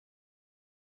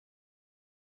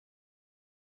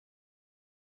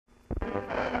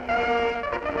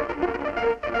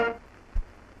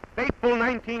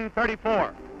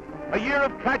1934, a year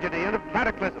of tragedy and of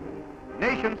cataclysm.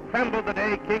 Nations trembled the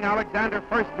day King Alexander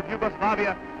I of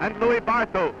Yugoslavia and Louis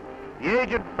Barthou, the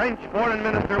aged French foreign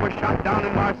minister, was shot down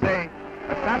in Marseille,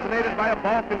 assassinated by a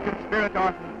Balkan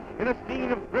conspirator in a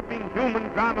scene of gripping human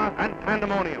drama and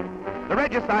pandemonium. The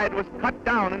regicide was cut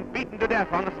down and beaten to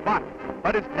death on the spot,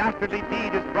 but his dastardly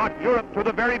deed has brought Europe to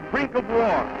the very brink of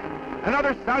war.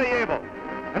 Another Sarajevo,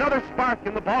 another spark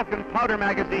in the Balkan powder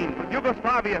magazine, with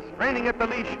Yugoslavia straining at the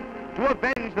leash to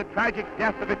avenge the tragic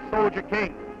death of its soldier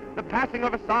king, the passing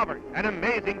of a sovereign, an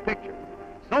amazing picture.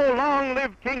 So long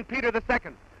live King Peter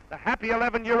II, the happy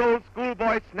 11-year-old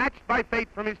schoolboy snatched by fate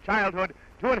from his childhood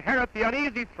to inherit the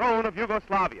uneasy throne of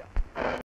Yugoslavia.